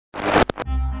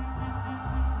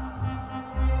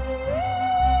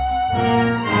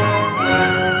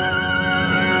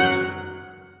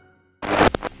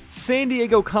San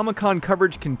Diego Comic-Con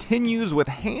coverage continues with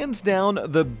hands down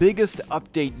the biggest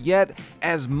update yet,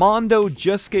 as Mondo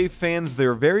just gave fans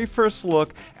their very first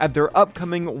look at their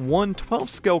upcoming 1/12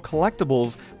 scale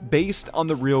collectibles based on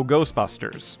the Real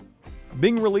Ghostbusters.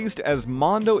 Being released as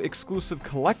Mondo exclusive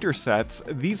collector sets,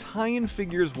 these high-end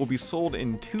figures will be sold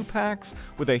in 2-packs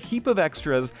with a heap of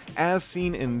extras as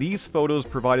seen in these photos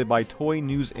provided by Toy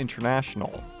News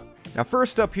International. Now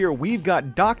first up here, we've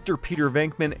got Dr. Peter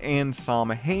Venkman and Sam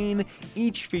Hain,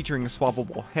 each featuring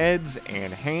swappable heads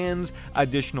and hands,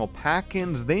 additional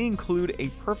pack-ins. They include a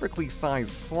perfectly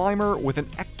sized Slimer with an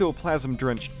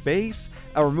ectoplasm-drenched base,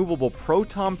 a removable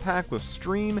proton pack with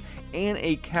stream, and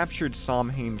a captured Sam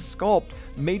Hain sculpt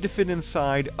made to fit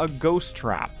inside a ghost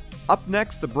trap. Up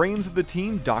next, the brains of the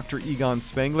team, Dr. Egon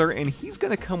Spengler, and he's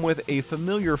going to come with a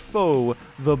familiar foe,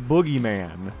 the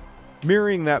Boogeyman.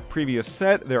 Mirroring that previous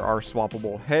set, there are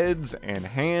swappable heads and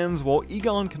hands, while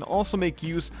Egon can also make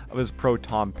use of his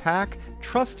proton pack,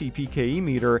 trusty PKE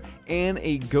meter, and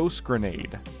a ghost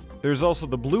grenade. There's also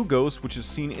the blue ghost, which is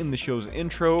seen in the show's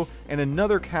intro, and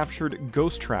another captured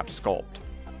ghost trap sculpt.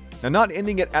 Now, not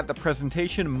ending it at the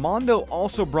presentation, Mondo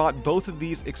also brought both of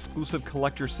these exclusive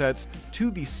collector sets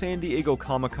to the San Diego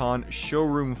Comic-Con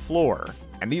showroom floor.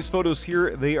 And these photos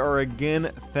here, they are again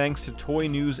thanks to Toy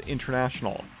News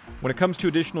International. When it comes to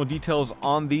additional details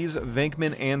on these,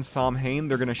 Venkman and Sam Hain,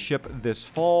 they're going to ship this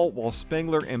fall, while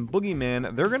Spengler and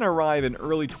Boogeyman, they're going to arrive in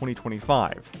early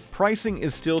 2025. Pricing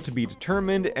is still to be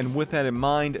determined, and with that in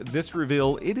mind, this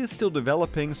reveal, it is still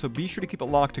developing, so be sure to keep it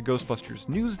locked to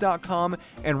GhostbustersNews.com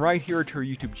and right here to our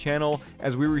YouTube channel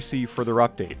as we receive further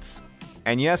updates.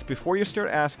 And yes, before you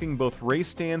start asking, both Ray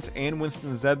Stantz and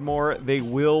Winston Zeddemore, they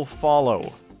will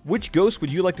follow. Which ghost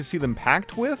would you like to see them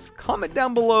packed with? Comment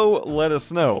down below, let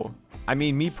us know. I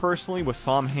mean, me personally, with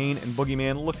Sam Hain and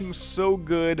Boogeyman looking so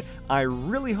good, I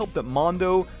really hope that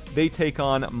Mondo, they take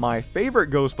on my favorite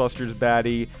Ghostbusters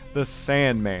baddie, the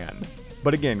Sandman.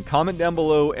 But again, comment down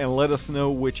below and let us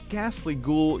know which ghastly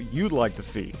ghoul you'd like to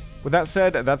see. With that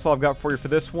said, that's all I've got for you for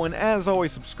this one. As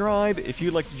always, subscribe. If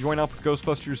you'd like to join up with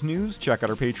Ghostbusters News, check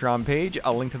out our Patreon page.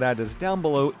 A link to that is down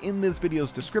below in this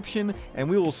video's description, and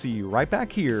we will see you right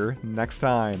back here next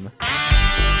time.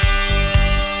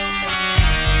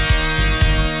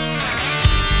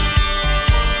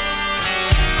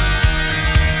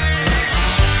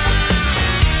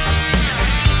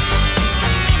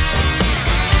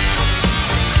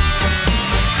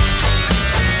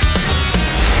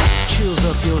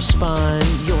 Your spine,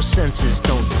 your senses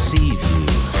don't deceive you.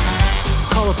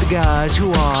 Call up the guys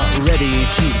who are ready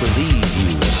to believe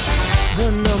you.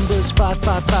 The number's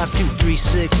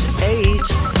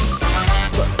 555-2368.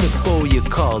 But before you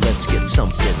call, let's get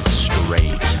something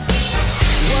straight.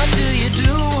 What do you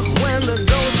do when the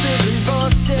ghost has been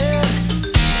busted?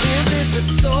 Is it the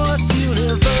source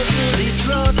universally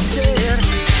trusted?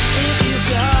 If you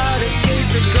got a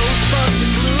case of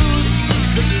Ghostbusting blues,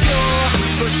 the cure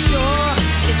for sure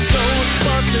is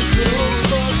Ghostbusters News.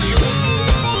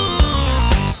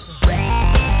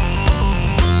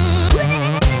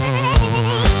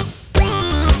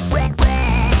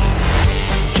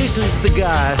 Jason's the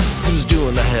guy who's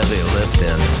doing the heavy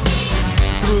lifting.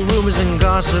 Through rumors and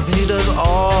gossip, he does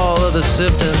all of the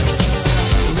sifting.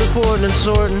 Reporting and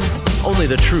sorting, only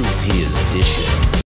the truth he is dishing.